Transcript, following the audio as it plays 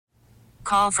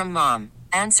Call from mom.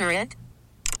 Answer it.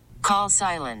 Call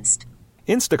silenced.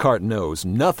 Instacart knows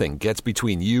nothing gets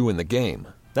between you and the game.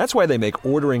 That's why they make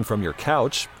ordering from your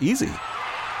couch easy.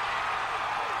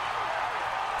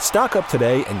 Stock up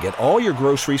today and get all your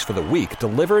groceries for the week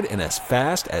delivered in as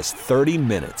fast as 30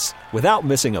 minutes without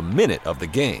missing a minute of the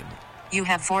game. You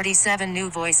have 47 new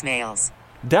voicemails.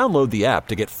 Download the app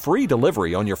to get free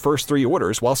delivery on your first 3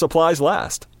 orders while supplies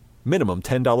last. Minimum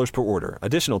 $10 per order.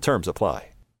 Additional terms apply.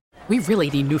 We really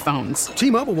need new phones.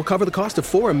 T-Mobile will cover the cost of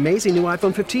 4 amazing new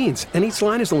iPhone 15s, and each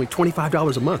line is only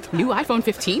 $25 a month. New iPhone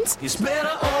 15s? It's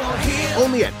better over here.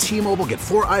 Only at T-Mobile, get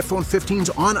 4 iPhone 15s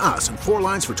on us and 4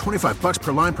 lines for $25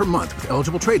 per line per month with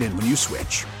eligible trade-in when you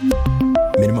switch.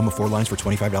 Minimum of 4 lines for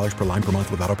 $25 per line per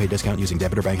month with autopay discount using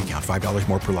debit or bank account. $5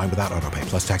 more per line without autopay,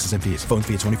 plus taxes and fees. Phone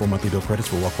fee at 24 monthly bill credits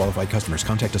for well-qualified customers.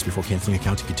 Contact us before canceling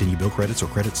account to continue bill credits or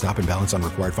credit stop and balance on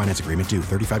required finance agreement due.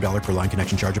 $35 per line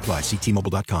connection charge applies. See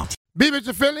T-Mobile.com. Beez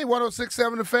and Finley,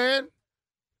 106.7 The Fan.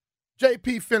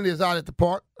 J.P. Finley is out at the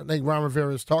park. I think Ron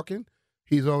Rivera is talking.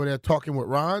 He's over there talking with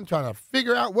Ron, trying to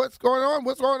figure out what's going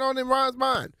on in Ron's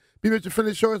mind. Beez and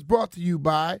Finley Show is brought to you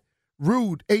by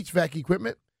Rude HVAC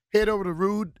Equipment. Head over to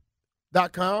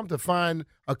rude.com to find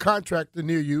a contractor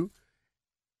near you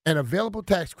and available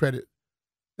tax credit.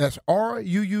 That's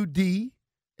RUUD.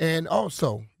 And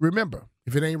also, remember,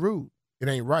 if it ain't rude, it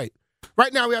ain't right.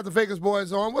 Right now, we have the Vegas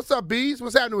boys on. What's up, Beez?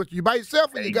 What's happening with you? You by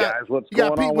yourself? Or Hey, you got, guys, what's you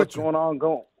got going Pete on? with What's you? going on?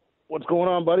 What's going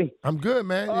on, buddy? I'm good,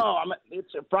 man.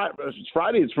 It's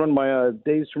Friday. It's run my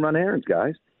days to run errands,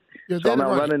 guys. You're So I'm dead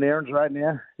out right. running errands right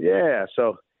now. Yeah,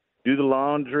 so do the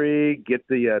laundry, get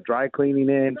the dry cleaning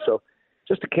in. So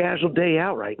just a casual day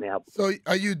out right now. So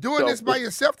are you doing this by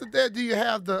yourself today? Or do you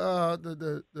have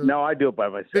the No, I do it by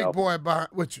myself. big boy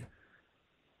with you?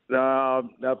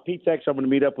 Pete texts I'm going to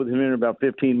meet up with him in about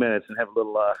 15 minutes and have a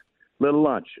little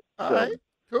lunch. All right,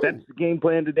 cool. That's the game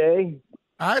plan today.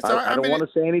 All right, so I don't want to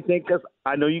say anything because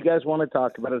I know you guys want to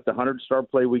talk about it. The 100-star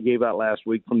play we gave out last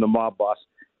week from the mob boss.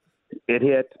 It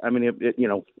hit. I mean, it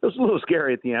was a little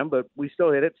scary at the end, but we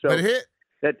still hit it. So But it hit.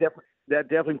 That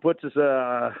definitely puts us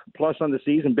a plus on the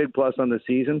season, big plus on the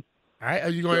season. All right, are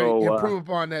you going to improve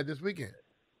upon that this weekend?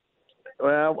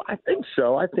 Well, I think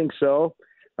so.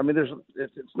 I mean, it's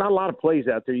not a lot of plays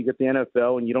out there. You get the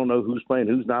NFL, and you don't know who's playing,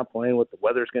 who's not playing, what the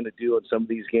weather's going to do in some of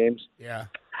these games. Yeah.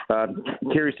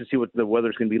 Curious to see what the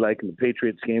weather's going to be like in the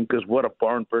Patriots game because what a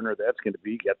barn burner that's going to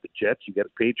be. You got the Jets, you got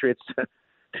the Patriots,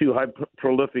 two high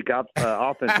prolific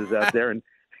offenses out there, and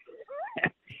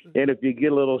if you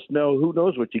get a little snow, who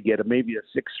knows what you get? Maybe a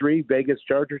 6-3 Vegas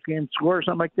Chargers game score or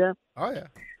something like that. Oh yeah.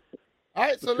 All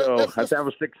right, so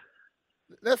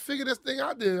let's figure this thing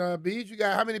out there, Beez. You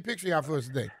got how many picks you got for us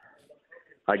today?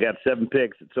 I got 7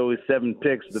 picks. It's always 7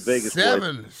 picks. The Vegas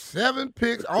boys. Seven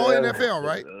picks, all NFL,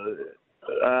 right?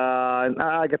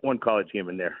 I got one college game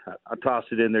in there. I'll toss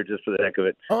it in there just for the heck of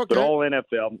it. Okay. But all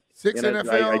NFL. 6 and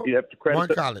NFL, I do have to credit 1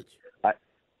 college.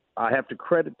 I have to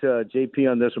credit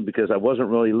JP on this one because I wasn't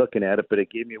really looking at it, but it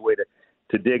gave me a way to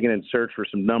dig in and search for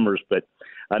some numbers. But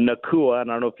Nakua,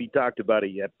 and I don't know if he talked about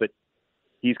it yet, but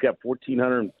he's got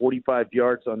 1,445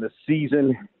 yards on the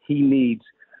season. He needs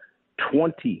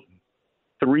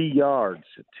 23 yards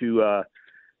to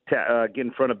get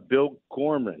in front of Bill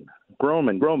Groman,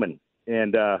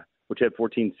 and which had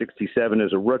 1,467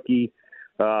 as a rookie.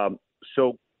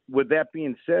 So with that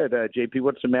being said, JP,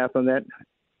 what's the math on that?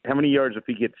 How many yards if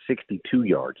he gets 62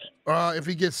 yards? If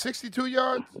he gets 62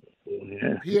 yards,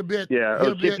 he'll be at, yeah.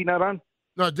 he'll JP be not on?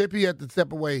 No, JP had to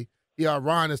step away. Yeah,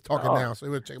 Ron is talking now, so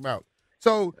we'll check him out.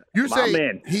 So you say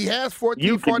he has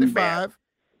 1445,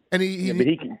 and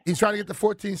he's trying to get to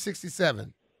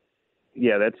 1467.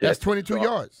 Yeah, that's 22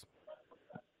 yards.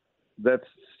 That's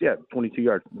 22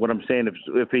 yards. What I'm saying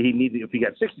if he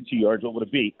got 62 yards, what would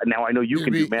it be? Now I know you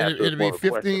can do math. It'd be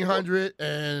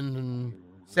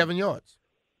 1,507 yards.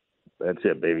 That's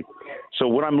it, baby. So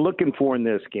what I'm looking for in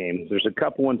this game, there's a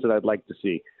couple ones that I'd like to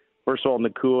see. First of all,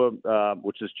 Nakua,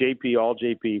 which is all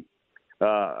JP,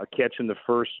 a catch in the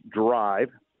first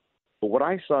drive. But what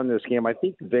I saw in this game, I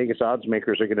think the Vegas odds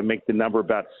makers are going to make the number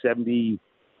about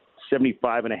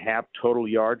 75 and a half total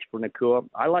yards for Nakua.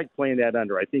 I like playing that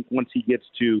under. I think once he gets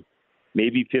to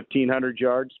maybe 1,500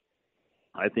 yards,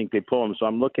 I think they pull him. So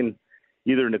I'm looking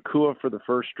either Nakua for the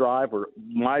first drive or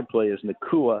my play is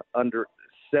Nakua under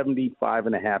 75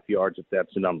 and a half yards if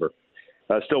that's the number.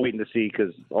 Still waiting to see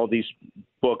because all these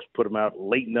books put them out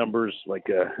late numbers, like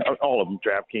all of them,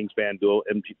 DraftKings, FanDuel,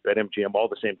 BetMGM, all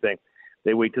the same thing.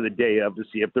 They wait to the day of to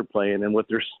see if they're playing and what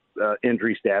their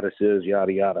injury status is,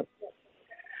 yada, yada.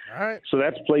 All right. So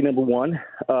that's play number one.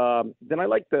 Then I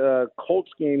like the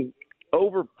Colts game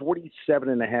over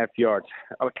 47.5 yards.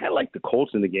 I kind of like the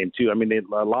Colts in the game, too. I mean, they had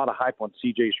a lot of hype on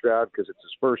C.J. Stroud because it's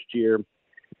his first year.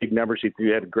 Big numbers. He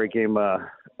had a great game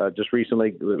just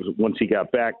recently once he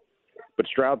got back. But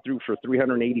Stroud threw for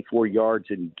 384 yards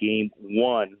in game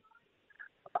one.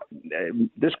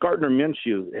 This Gardner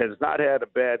Minshew has not had a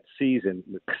bad season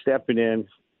stepping in.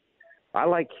 I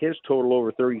like his total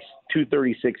over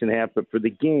 236.5, but for the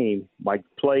game, my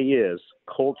play is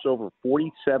Colts over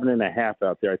 47.5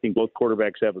 out there. I think both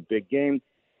quarterbacks have a big game.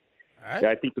 All right.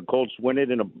 I think the Colts win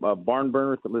it in a barn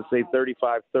burner, let's say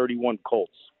 35-31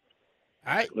 Colts.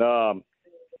 All right.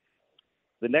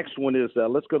 The next one is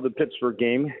let's go to the Pittsburgh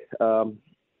game.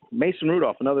 Mason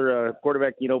Rudolph, another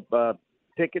quarterback,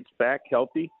 Pickett's back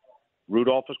healthy.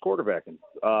 Rudolph is quarterbacking.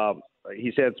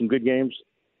 He's had some good games.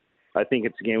 I think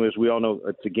it's a game, as we all know,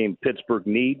 it's a game Pittsburgh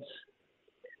needs.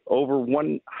 Over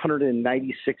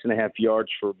 196.5 yards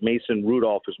for Mason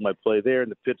Rudolph is my play there in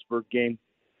the Pittsburgh game.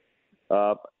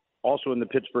 Also in the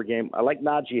Pittsburgh game, I like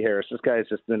Najee Harris. This guy is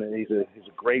just he's a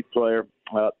great player.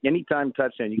 Anytime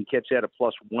touchdown, you can catch that at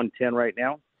plus 110 right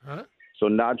now. Huh? So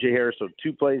Najee Harris, so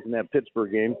 2 plays in that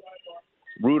Pittsburgh game.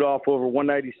 Rudolph over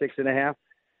 196.5.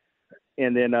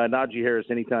 And then Najee Harris,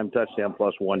 anytime touchdown,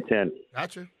 plus 110.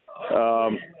 Gotcha.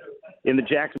 In the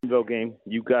Jacksonville game,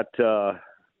 you got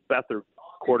Beathard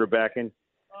quarterbacking.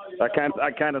 I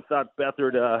kind of thought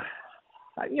Beathard.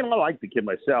 I like the kid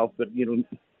myself, but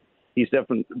he's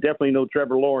definitely no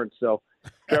Trevor Lawrence. So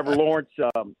Trevor Lawrence,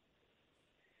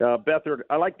 Beathard.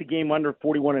 I like the game under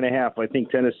 41.5. I think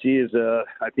Tennessee is.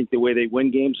 I think the way they win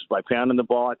games is by pounding the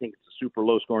ball. I think it's a super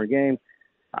low scoring game.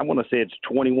 I want to say it's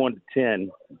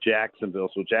 21-10 Jacksonville.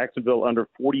 So Jacksonville under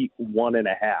 41.5. All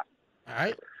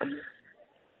right.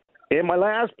 And my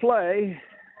last play,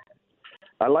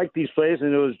 I like these plays,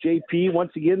 and it was JP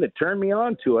once again that turned me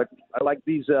on to it. I like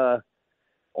these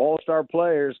all-star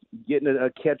players getting a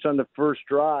catch on the first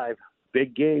drive.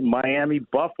 Big game, Miami,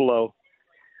 Buffalo.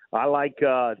 I like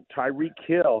Tyreek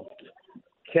Hill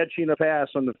catching a pass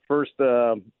on the first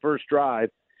drive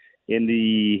in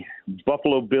the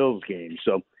Buffalo Bills game.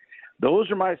 So those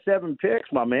are my 7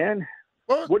 picks, my man.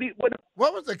 What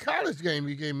was the college game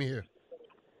you gave me here?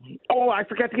 Oh, I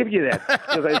forgot to give you that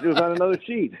because it was on another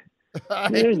sheet.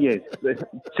 Yeah.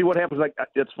 See what happens? Like,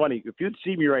 it's funny. If you'd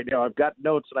see me right now, I've got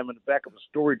notes and I'm in the back of a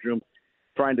storage room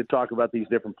trying to talk about these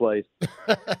different plays.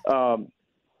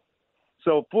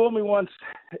 So fool me once,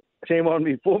 shame on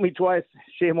me. Fool me twice,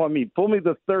 shame on me. Fool me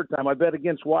the third time. I bet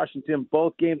against Washington,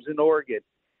 both games in Oregon.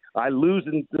 I lose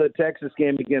in the Texas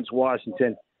game against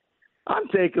Washington. I'm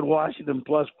taking Washington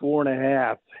plus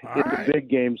 4.5 in the big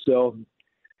game. So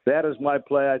that is my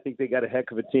play. I think they got a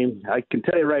heck of a team. I can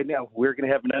tell you right now, we're going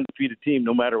to have an undefeated team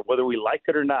no matter whether we like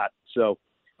it or not. So,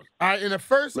 all right, in the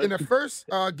first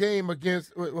game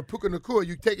against Puka Nacua,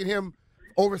 you taking him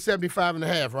over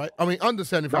 75.5, right? I mean, under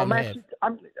 75.5.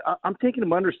 I'm taking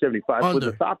him under 75 under. With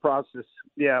the thought process.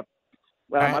 Yeah.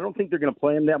 I don't think they're going to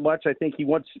play him that much. I think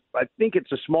I think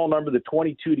it's a small number, the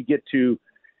 22 to get to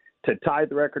tie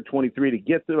the record, 23 to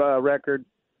get the record.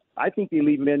 I think they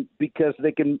leave him in because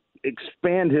they can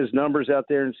expand his numbers out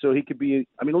there, and so he could be.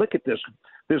 I mean, look at this.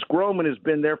 This Groman has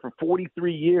been there for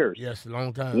 43 years. Yes, a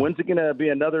long time. When's it going to be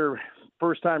another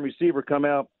first-time receiver come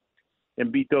out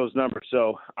and beat those numbers?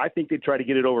 So I think they try to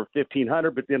get it over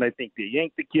 1,500, but then I think they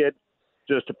yank the kid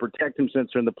just to protect him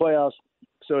since they're in the playoffs.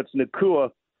 So it's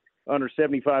Nacua under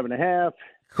 75.5.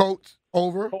 Colts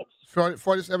over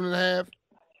 47.5.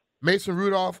 Mason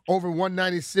Rudolph over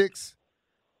 196.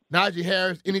 Najee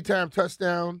Harris, anytime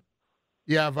touchdown.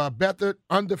 You have Beathard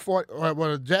under 40.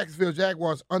 The Jacksonville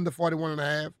Jaguars under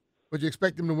 41.5. But you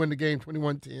expect them to win the game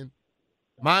 21-10.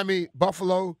 Miami,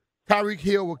 Buffalo, Tyreek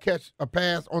Hill will catch a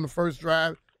pass on the first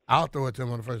drive. I'll throw it to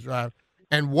him on the first drive.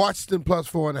 And Washington plus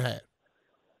 4.5.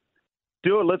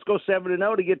 Do it. Let's go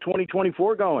 7-0 to get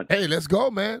 2024 going. Hey, let's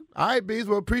go, man. All right, Beez.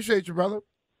 Well, appreciate you, brother.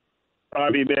 All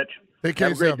right, Mitch. Take care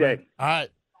of yourself. Have a great day. Man. All right.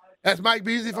 That's Mike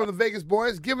Beasley from the Vegas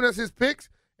Boys giving us his picks.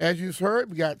 As you've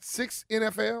heard, we got 6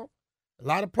 NFL, a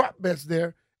lot of prop bets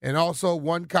there, and also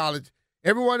 1 college.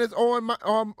 Everyone is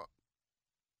on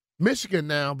Michigan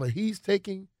now, but he's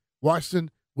taking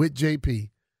Washington with JP.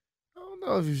 I don't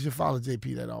know if you should follow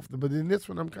JP that often, but in this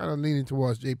one, I'm kind of leaning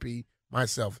towards JP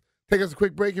myself. Take us a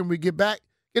quick break, and we get back.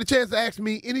 Get a chance to ask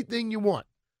me anything you want.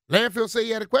 Landfill say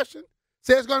you had a question.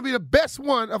 Say it's going to be the best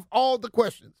one of all the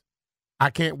questions. I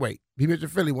can't wait. Be Mr.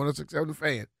 Philly, 106.7 The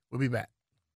Fan. We'll be back.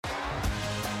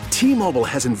 T-Mobile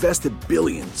has invested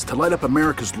billions to light up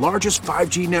America's largest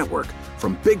 5G network,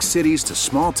 from big cities to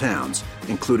small towns,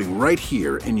 including right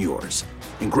here in yours.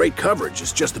 And great coverage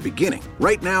is just the beginning.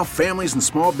 Right now, families and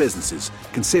small businesses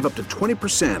can save up to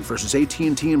 20% versus AT&T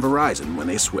and Verizon when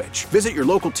they switch. Visit your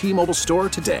local T-Mobile store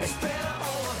today.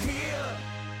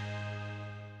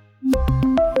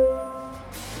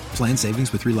 Plan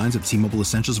savings with 3 lines of T-Mobile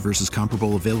Essentials versus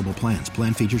comparable available plans.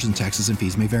 Plan features and taxes and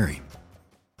fees may vary.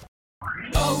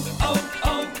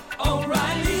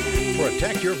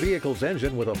 Protect your vehicle's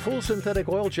engine with a full synthetic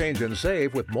oil change and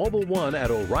save with Mobile One at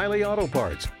O'Reilly Auto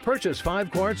Parts. Purchase 5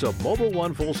 quarts of Mobile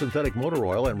One full synthetic motor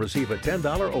oil and receive a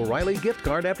 $10 O'Reilly gift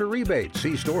card after rebate.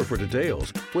 See store for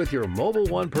details. With your Mobile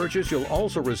One purchase, you'll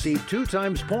also receive 2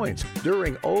 times points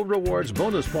during O Rewards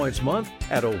Bonus Points Month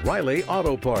at O'Reilly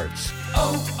Auto Parts.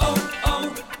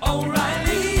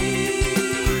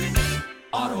 O'Reilly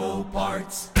Auto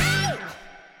Parts.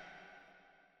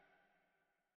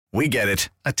 We get it.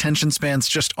 Attention spans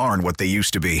just aren't what they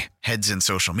used to be. Heads in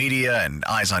social media and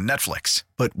eyes on Netflix.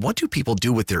 But what do people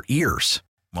do with their ears?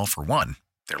 Well, for one,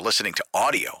 they're listening to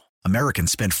audio.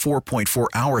 Americans spend 4.4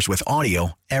 hours with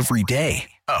audio every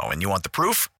day. Oh, and you want the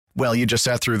proof? Well, you just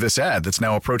sat through this ad that's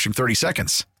now approaching 30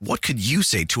 seconds. What could you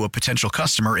say to a potential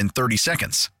customer in 30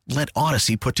 seconds? Let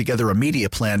Odyssey put together a media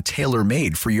plan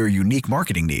tailor-made for your unique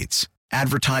marketing needs.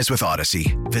 Advertise with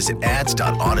Odyssey. Visit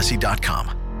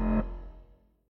ads.odyssey.com.